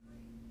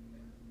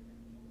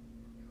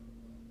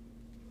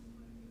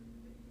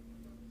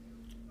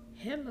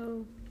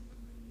Hello,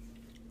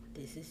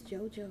 this is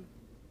JoJo.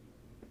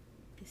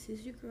 This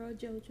is your girl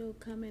JoJo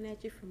coming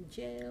at you from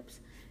JEBS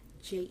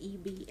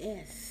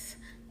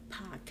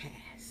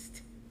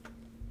podcast.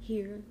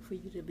 Here for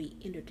you to be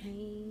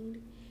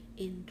entertained,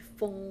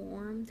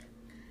 informed,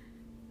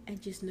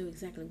 and just know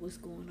exactly what's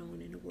going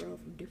on in the world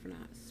from different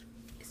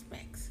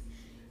aspects.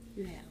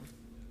 You have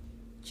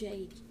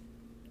J,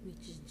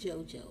 which is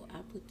JoJo. I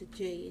put the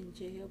J in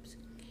Jebs.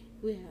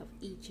 We have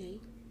EJ.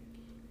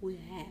 We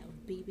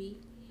have BB.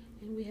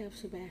 And we have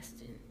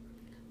Sebastian.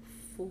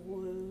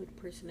 4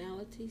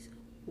 personalities,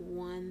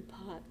 1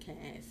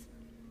 podcast.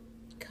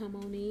 Come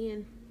on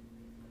in.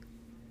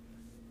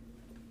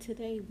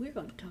 Today we're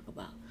going to talk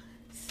about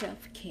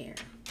self-care.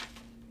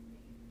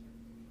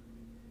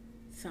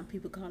 Some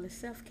people call it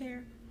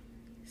self-care.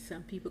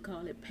 Some people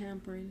call it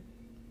pampering.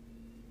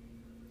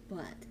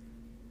 But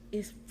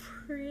it's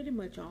pretty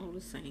much all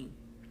the same.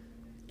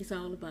 It's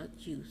all about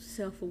you.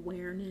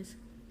 Self-awareness,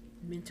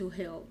 mental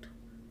health,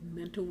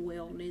 mental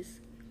wellness,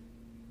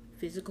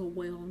 physical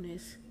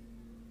wellness,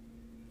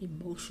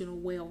 emotional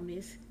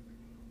wellness.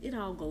 It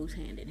all goes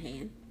hand in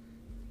hand.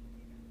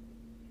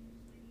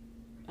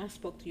 I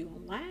spoke to you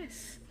on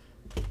last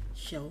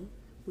show.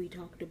 We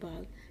talked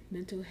about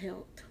mental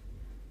health,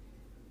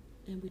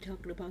 and we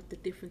talked about the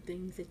different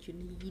things that you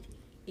need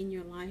in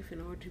your life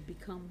in order to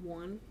become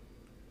one.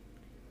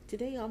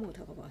 Today I'm going to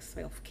talk about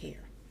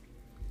self-care.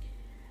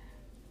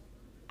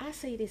 I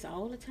say this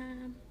all the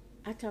time.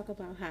 I talk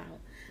about how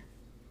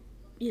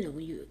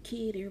when you're a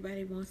kid,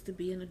 everybody wants to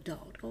be an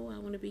adult. Oh, I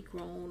want to be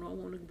grown. I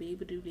want to be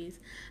able to do this.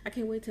 I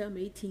can't wait till I'm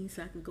 18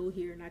 so I can go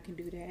here and I can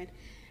do that.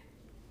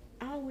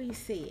 I always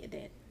said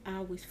that I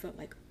always felt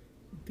like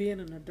being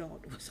an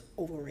adult was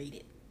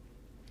overrated.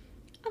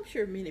 I'm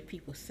sure many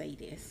people say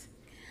this,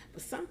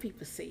 but some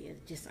people say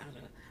it just out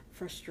of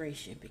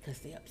frustration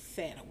because they're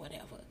upset or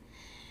whatever.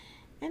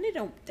 And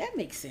that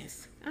makes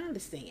sense. I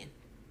understand.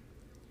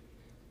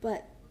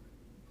 But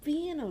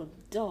being an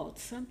adult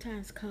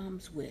sometimes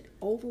comes with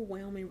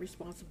overwhelming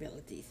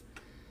responsibilities.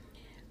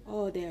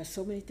 Oh, there are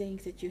so many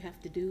things that you have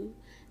to do,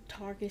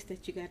 targets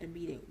that you got to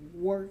meet at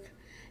work.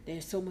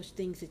 There's so much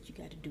things that you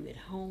got to do at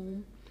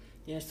home.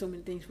 There's so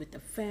many things with the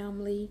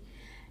family.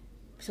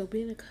 So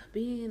being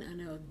an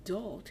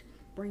adult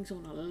brings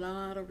on a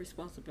lot of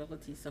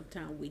responsibilities.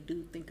 Sometimes we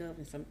do think of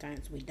and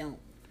sometimes we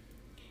don't.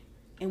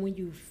 And when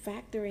you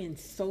factor in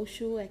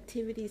social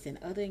activities and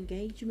other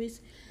engagements,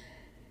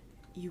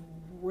 you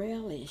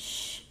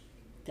relish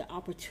the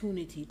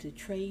opportunity to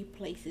trade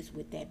places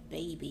with that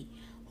baby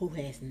who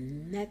has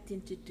nothing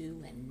to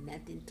do and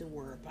nothing to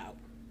worry about.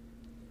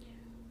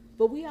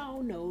 But we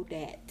all know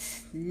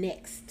that's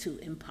next to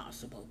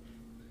impossible.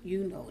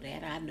 You know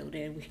that, I know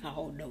that, we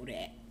all know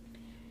that.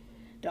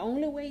 The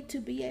only way to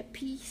be at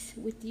peace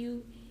with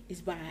you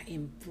is by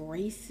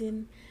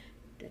embracing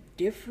the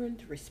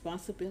different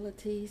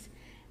responsibilities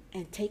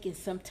and taking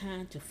some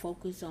time to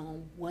focus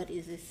on what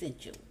is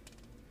essential.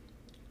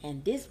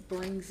 And this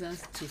brings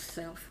us to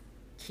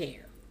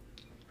self-care.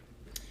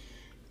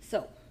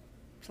 So,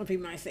 some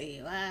people might say,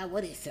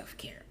 what is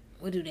self-care?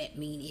 What do that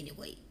mean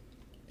anyway?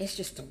 It's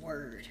just a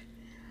word.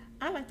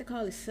 I like to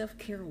call it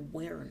self-care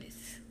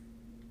awareness.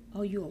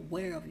 Are you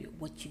aware of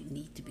what you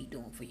need to be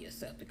doing for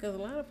yourself? Because a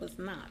lot of us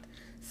not.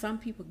 Some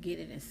people get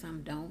it and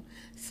some don't.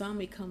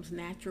 Some it comes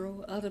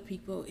natural. Other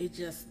people, it's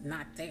just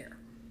not there.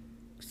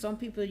 Some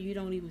people you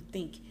don't even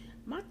think.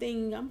 My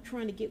thing I'm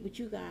trying to get with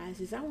you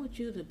guys is I want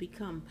you to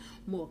become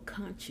more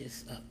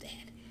conscious of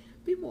that.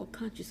 Be more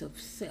conscious of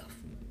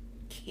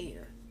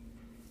self-care.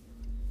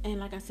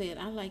 And like I said,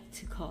 I like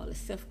to call it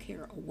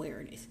self-care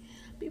awareness.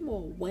 Be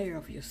more aware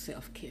of your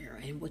self-care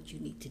and what you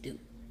need to do.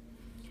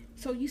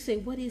 So you say,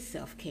 what is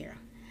self-care?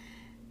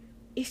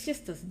 It's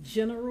just a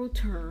general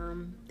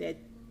term that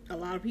a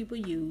lot of people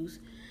use,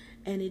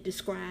 and it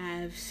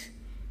describes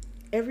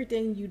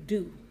everything you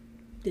do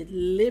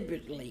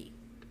deliberately.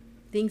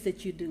 Things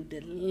that you do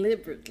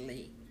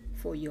deliberately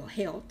for your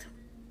health,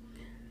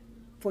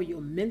 for your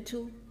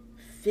mental,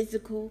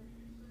 physical,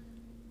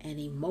 and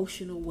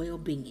emotional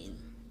well-being.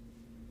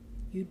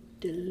 You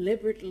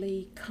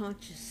deliberately,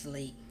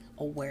 consciously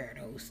aware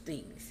of those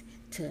things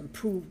to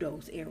improve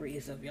those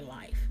areas of your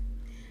life.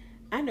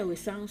 I know it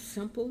sounds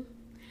simple,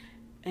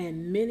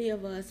 and many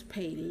of us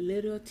pay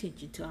little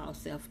attention to our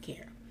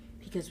self-care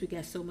because we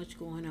got so much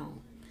going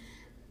on.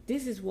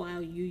 This is why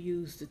you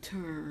use the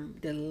term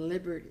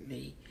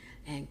deliberately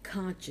and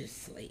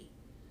consciously.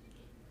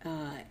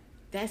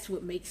 That's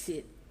what makes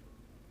it,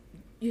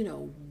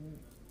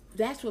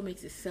 that's what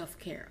makes it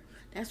self-care.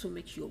 That's what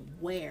makes you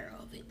aware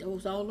of it.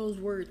 All those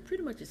words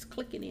pretty much is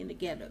clicking in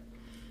together.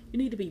 You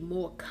need to be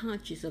more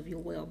conscious of your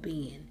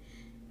well-being.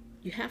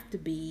 You have to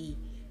be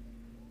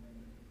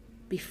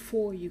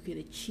before you can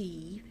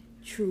achieve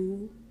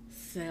true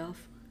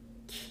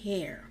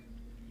self-care.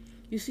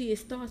 You see, it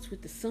starts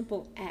with the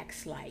simple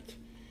acts like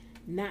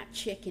not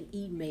checking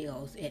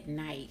emails at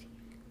night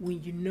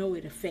when you know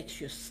it affects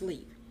your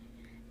sleep,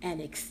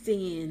 and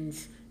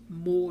extends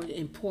more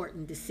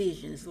important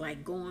decisions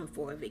like going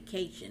for a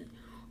vacation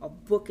or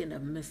booking a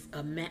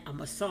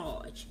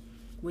massage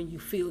when you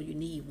feel you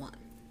need one.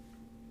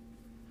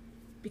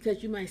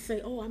 Because you might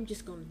say, oh, I'm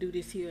just going to do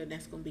this here and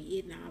that's going to be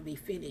it and I'll be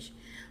finished.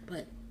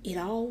 But it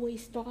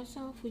always starts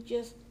off with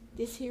just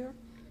this here.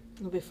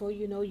 And before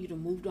you know, you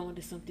done moved on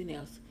to something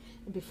else.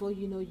 And before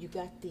you know, you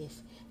got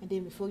this. And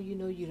then before you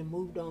know, you done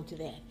moved on to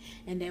that.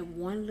 And that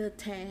one little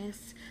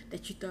task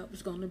that you thought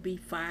was going to be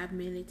 5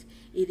 minutes,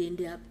 it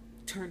ended up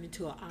turning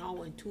to an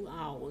hour and 2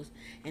 hours.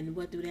 And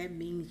what do that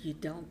mean? You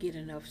don't get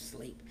enough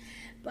sleep.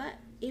 But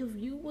if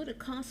you would have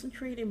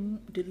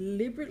concentrated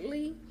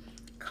deliberately,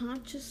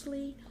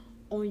 consciously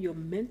on your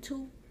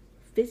mental,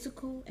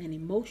 physical, and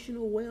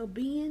emotional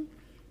well-being,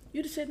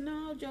 you'd have said,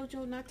 no,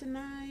 JoJo, not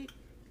tonight.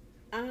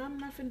 I'm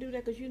not going to do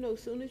that, because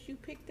as soon as you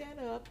pick that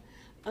up,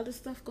 other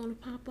stuff going to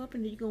pop up,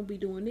 and then you're going to be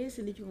doing this,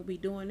 and then you're going to be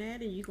doing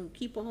that, and you're going to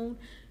keep on.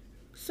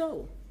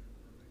 So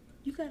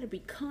you got to be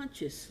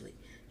consciously,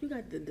 you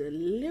got to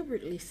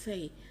deliberately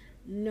say,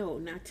 no,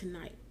 not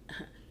tonight.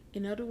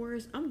 In other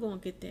words, I'm going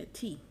to get that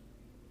tea.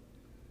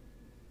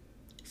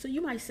 So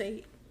you might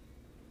say,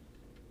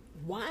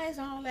 why is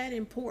all that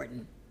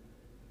important?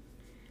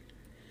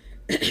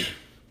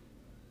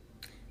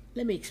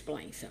 Let me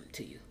explain something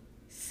to you.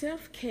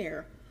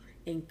 Self-care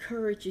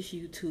encourages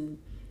you to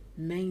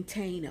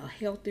maintain a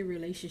healthy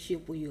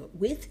relationship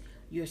with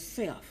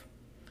yourself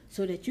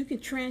so that you can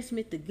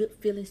transmit the good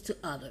feelings to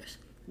others.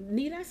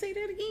 Need I say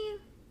that again?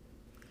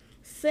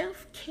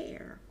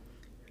 Self-care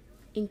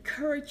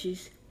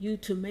encourages you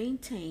to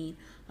maintain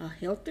a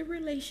healthy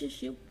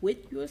relationship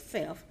with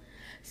yourself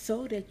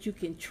so that you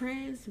can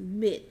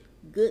transmit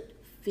good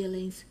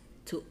feelings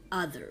to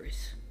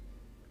others.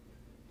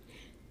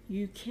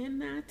 You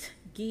cannot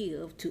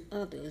give to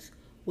others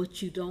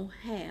what you don't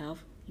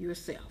have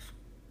yourself.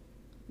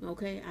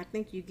 Okay? I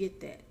think you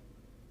get that.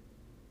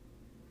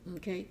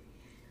 Okay?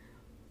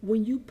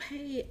 When you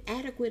pay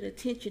adequate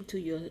attention to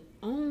your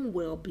own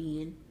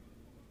well-being,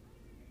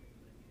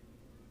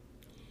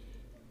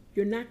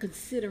 you're not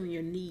considering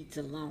your needs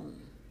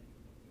alone.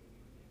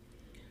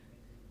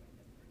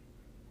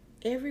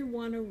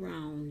 Everyone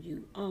around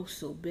you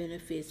also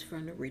benefits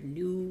from the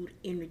renewed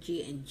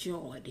energy and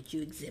joy that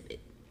you exhibit.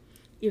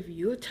 If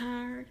you're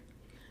tired,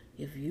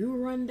 if you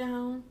run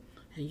down,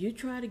 and you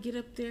try to get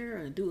up there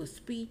and do a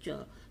speech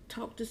or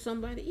talk to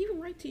somebody, even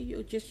right to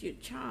your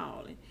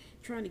child, and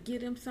trying to get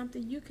them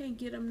something, you can't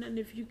get them nothing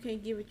if you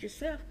can't give it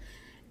yourself.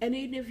 And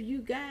even if you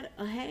got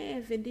a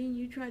half and then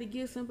you try to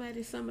give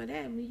somebody some of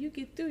that, when you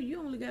get through, you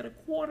only got a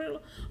quarter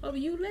of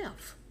you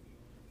left.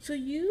 So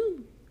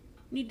you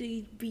need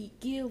to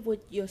give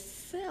with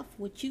yourself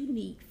what you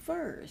need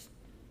first,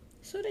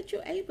 so that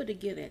you're able to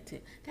get at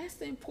it. That's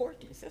the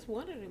importance. That's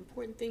one of the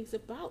important things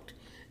about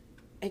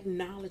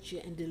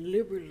acknowledging and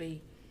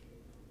deliberately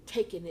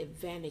taking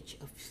advantage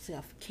of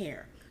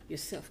self-care, your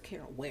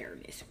self-care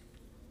awareness.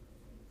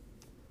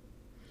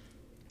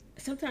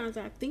 Sometimes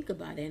I think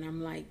about it and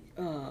I'm like,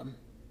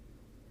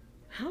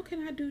 how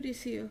can I do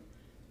this here?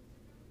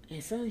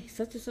 And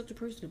such and such a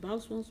person, the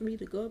boss wants me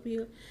to go up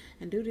here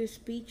and do this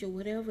speech or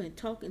whatever and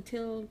talk and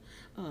tell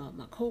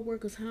my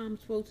coworkers how I'm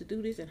supposed to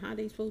do this and how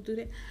they supposed to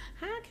do that.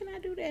 How can I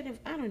do that if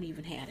I don't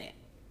even have that?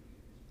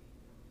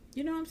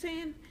 You know what I'm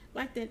saying?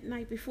 Like that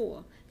night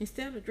before,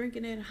 instead of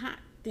drinking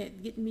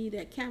getting me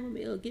that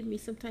chamomile, getting me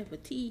some type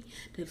of tea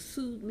to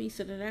soothe me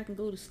so that I can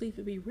go to sleep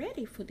and be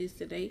ready for this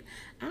today,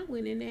 I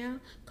went in there,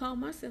 called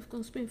myself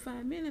going to spend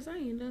 5 minutes. I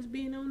ended up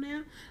being on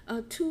there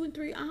 2 and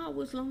 3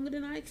 hours longer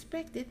than I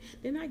expected.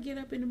 Then I get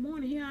up in the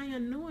morning, here I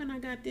am knowing I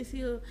got this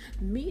here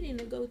meeting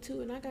to go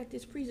to and I got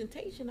this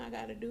presentation I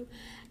got to do.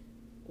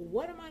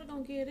 What am I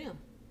going to give them?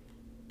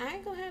 I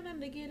ain't going to have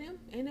nothing to give them.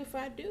 And if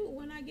I do,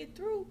 when I get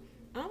through,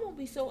 I'm going to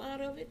be so out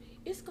of it,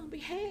 it's going to be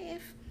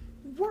half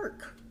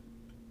work.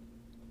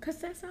 Because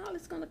that's all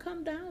it's going to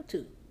come down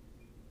to.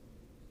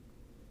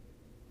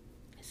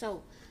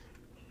 So,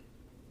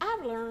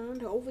 I've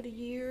learned over the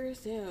years,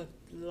 there are a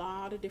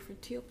lot of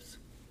different tips,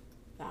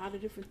 a lot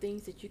of different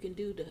things that you can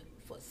do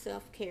for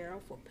self-care,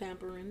 for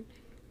pampering,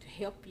 to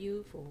help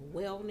you for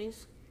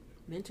wellness,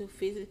 mental,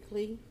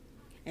 physically,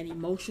 and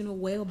emotional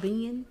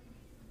well-being.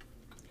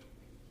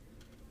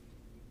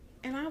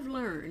 And I've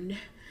learned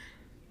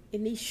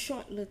in these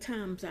short little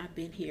times I've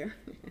been here,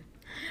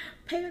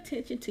 pay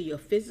attention to your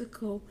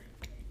physical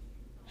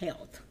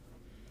health.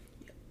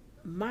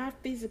 My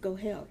physical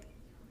health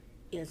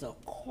is a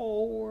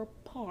core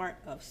part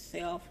of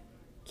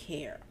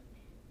self-care.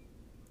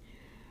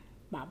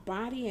 My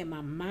body and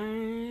my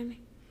mind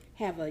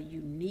have a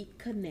unique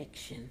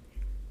connection,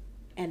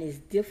 and it's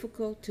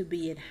difficult to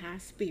be in high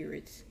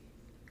spirits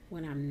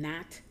when I'm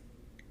not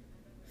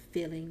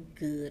feeling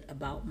good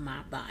about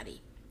my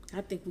body. I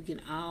think we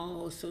can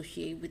all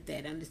associate with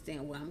that,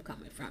 understand where I'm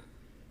coming from.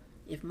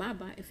 If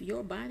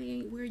your body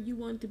ain't where you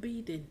want it to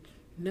be, then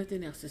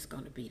nothing else is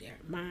going to be there.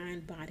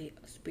 Mind, body,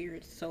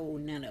 spirit, soul,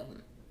 none of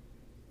them.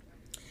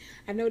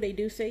 I know they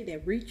do say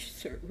that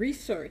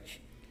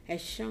research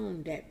has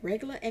shown that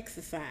regular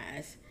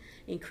exercise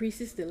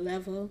increases the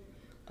level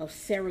of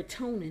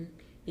serotonin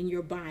in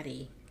your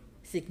body,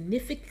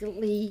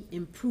 significantly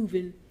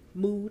improving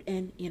mood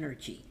and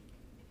energy.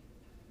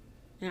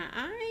 Now,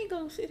 I ain't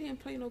gonna sit here and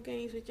play no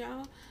games with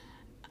y'all.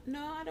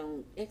 No, I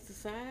don't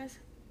exercise.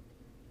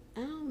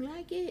 I don't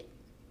like it.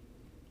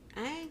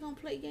 I ain't gonna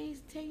play games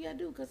and tell you I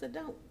do because I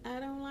don't. I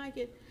don't like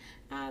it.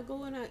 I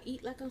go and I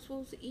eat like I'm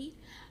supposed to eat.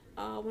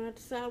 When I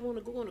decide I want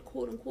to go on a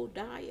quote unquote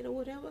diet or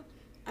whatever,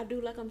 I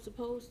do like I'm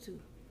supposed to.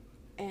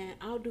 And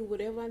I'll do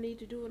whatever I need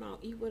to do and I'll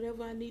eat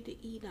whatever I need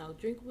to eat. And I'll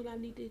drink what I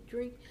need to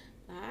drink.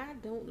 I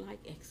don't like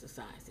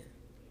exercising.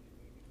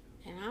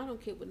 And I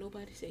don't care what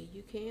nobody say.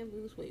 You can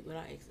lose weight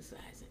without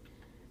exercising.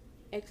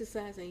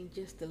 Exercise ain't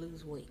just to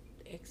lose weight.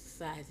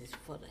 Exercise is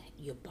for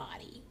your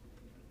body.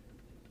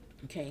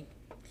 Okay?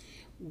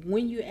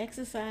 When you're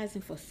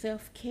exercising for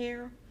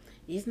self-care,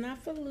 it's not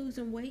for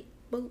losing weight,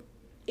 but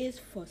it's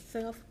for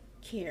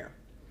self-care.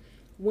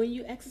 When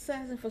you're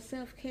exercising for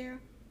self-care,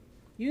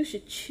 you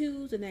should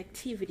choose an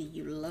activity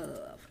you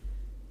love,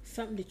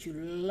 something that you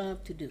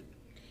love to do.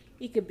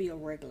 It could be a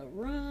regular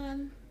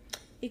run.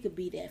 It could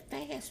be that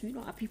fast. You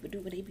know how people do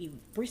when they be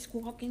brisk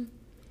walking.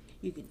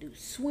 You can do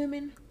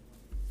swimming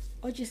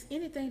or just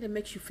anything that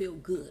makes you feel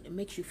good and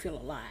makes you feel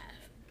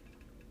alive.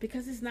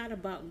 Because it's not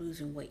about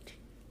losing weight.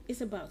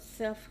 It's about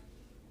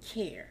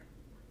self-care.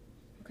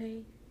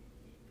 Okay?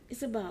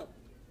 It's about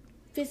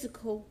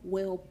physical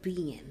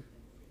well-being.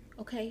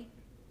 Okay?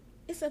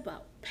 It's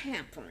about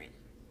pampering.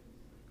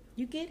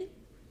 You get it?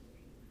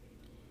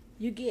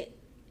 You get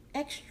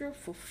extra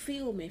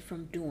fulfillment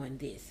from doing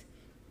this,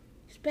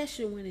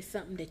 especially when it's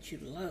something that you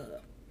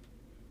love.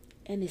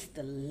 And it's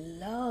the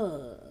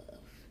love.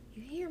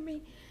 You hear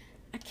me?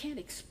 I can't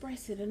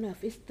express it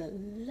enough. It's the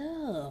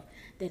love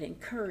that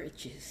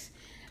encourages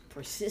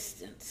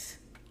persistence,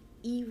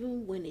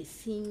 even when it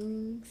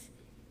seems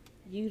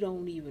you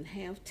don't even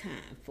have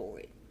time for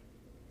it.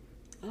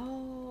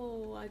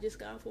 Oh, I just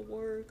got off of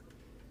work.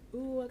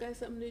 Ooh, I got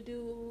something to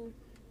do.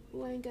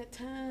 Ooh, I ain't got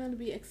time to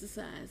be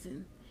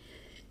exercising.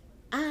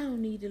 I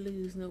don't need to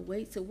lose no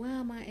weight, so why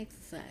am I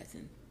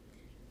exercising?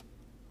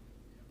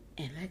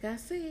 And like I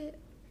said,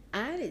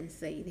 I didn't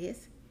say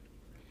this.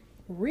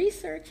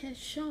 Research has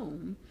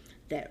shown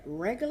that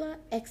regular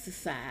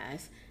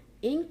exercise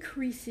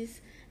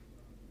increases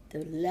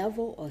the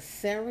level of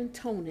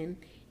serotonin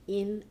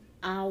in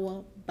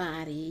our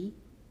body,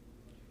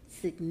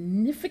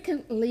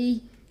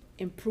 significantly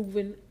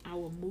improving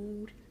our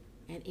mood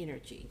and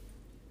energy.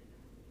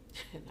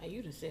 Now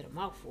you done said a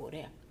mouthful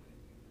there.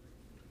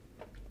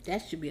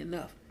 That should be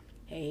enough.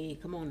 Hey,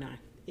 come on now.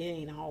 It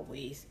ain't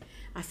always.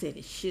 I said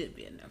it should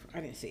be enough.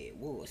 I didn't say it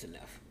was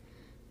enough.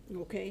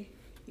 Okay?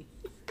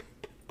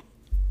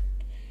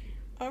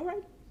 All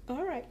right.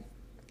 All right.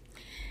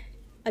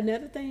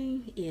 Another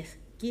thing is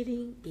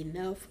getting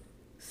enough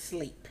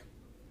sleep.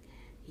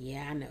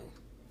 Yeah, I know.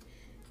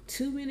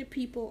 Too many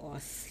people are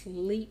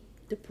sleep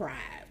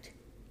deprived,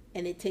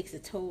 and it takes a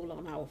toll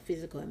on our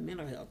physical and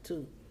mental health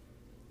too.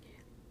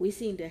 We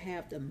seem to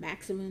have the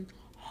maximum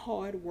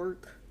hard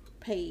work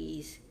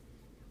pays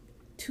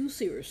too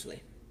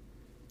seriously.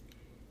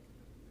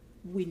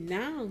 We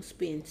now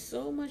spend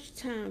so much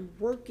time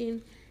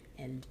working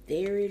and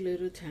very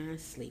little time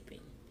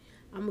sleeping.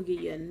 I'm going to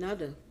give you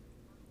another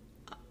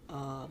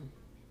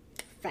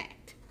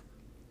fact.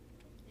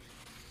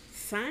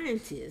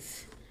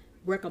 Scientists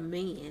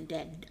recommend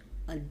that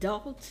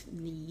adults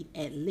need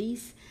at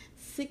least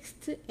 6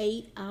 to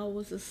 8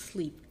 hours of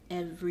sleep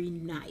every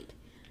night.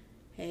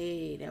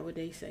 Hey, that's what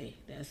they say.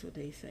 That's what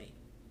they say.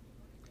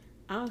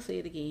 I'll say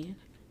it again.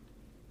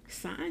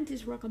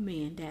 Scientists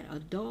recommend that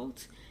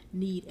adults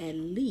need at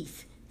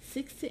least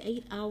 6 to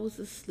 8 hours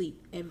of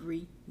sleep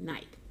every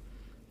night.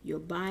 Your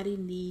body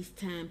needs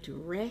time to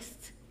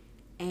rest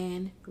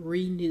and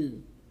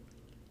renew.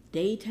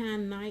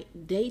 Daytime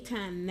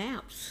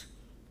naps,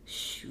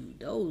 shoot,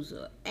 those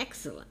are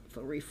excellent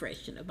for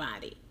refreshing the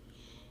body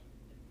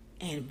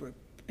and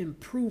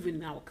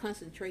improving our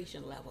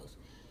concentration levels.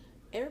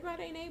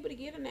 Everybody ain't able to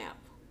get a nap.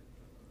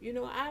 You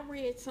know, I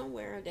read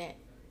somewhere that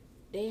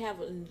they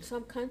have in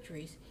some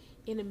countries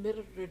in the middle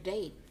of the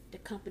day, the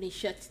company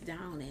shuts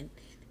down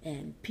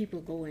and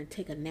people go and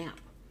take a nap.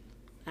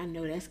 I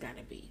know that's got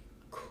to be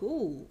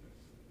cool.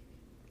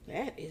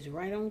 That is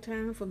right on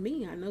time for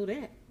me. I know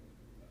that.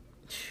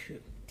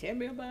 Tell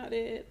me about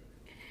it.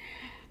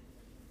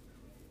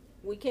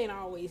 We can't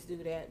always do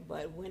that,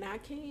 but when I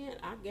can,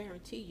 I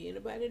guarantee you,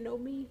 anybody know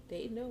me,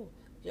 they know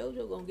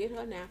JoJo gonna get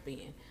her nap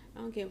in.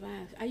 I don't care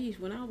if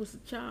when I was a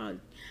child,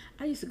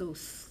 I used to go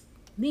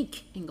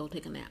sneak and go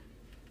take a nap.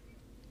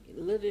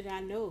 Little did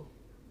I know,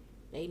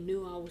 they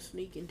knew I was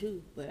sneaking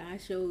too, but I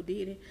sure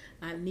did it.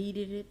 I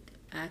needed it.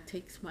 I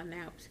takes my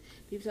naps.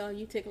 People say, oh,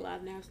 you take a lot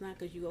of naps now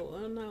because you go,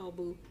 oh no,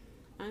 boo.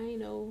 I ain't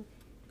know.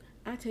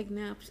 I take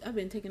naps. I've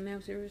been taking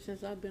naps ever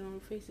since I've been on the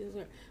face of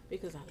this earth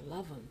because I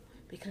love them.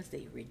 Because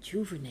they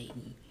rejuvenate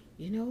me,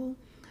 you know.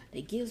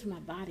 It gives my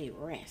body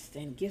rest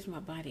and gives my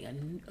body a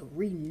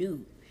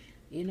renew,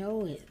 you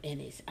know.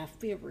 I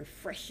feel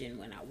refreshing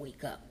when I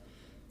wake up,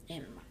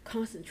 and my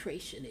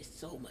concentration is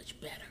so much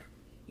better,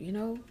 you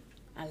know.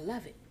 I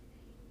love it.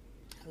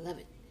 I love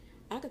it.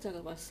 I could talk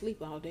about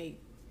sleep all day,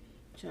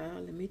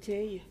 child. Let me tell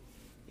you,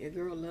 your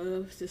girl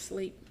loves to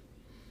sleep.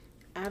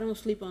 I don't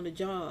sleep on the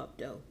job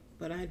though,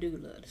 but I do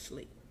love to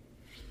sleep.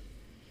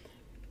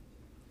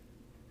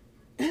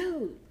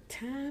 Oh,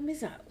 time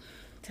is out.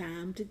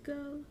 Time to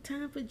go.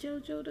 Time for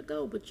JoJo to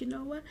go. But you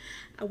know what?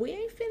 We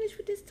ain't finished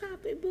with this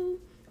topic, boo.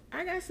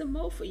 I got some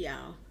more for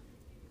y'all.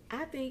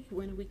 I think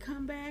when we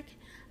come back,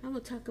 I'm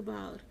gonna talk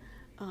about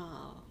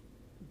uh,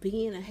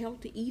 being a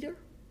healthy eater,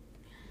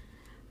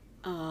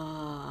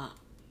 how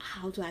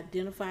to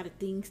identify the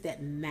things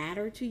that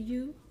matter to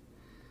you,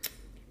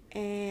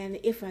 and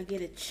if I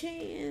get a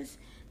chance,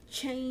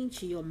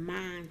 change your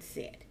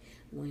mindset.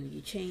 When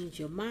you change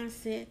your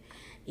mindset,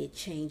 it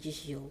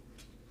changes your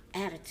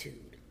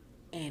attitude,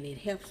 and it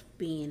helps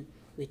being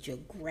with your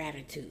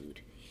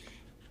gratitude.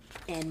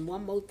 And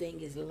one more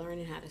thing is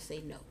learning how to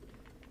say no.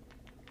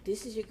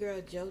 This is your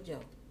girl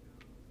JoJo.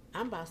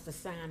 I'm about to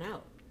sign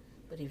out.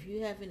 But if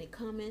you have any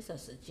comments or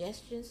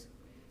suggestions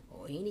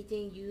or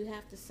anything you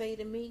have to say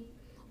to me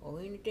or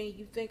anything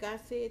you think I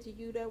said to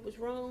you that was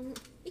wrong,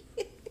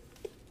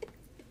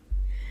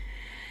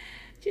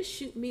 just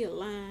shoot me a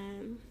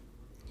line.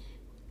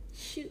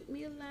 Shoot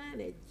me a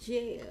line at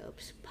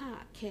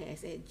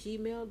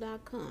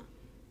jebspodcast@gmail.com.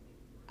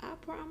 I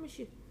promise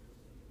you,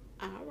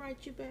 I'll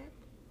write you back.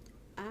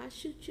 I'll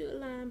shoot you a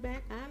line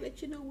back. I'll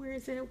let you know where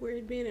it's at, where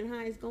it's been, and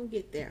how it's going to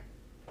get there.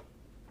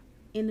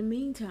 In the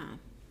meantime,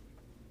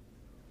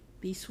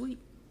 be sweet.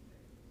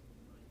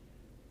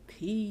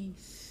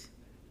 Peace.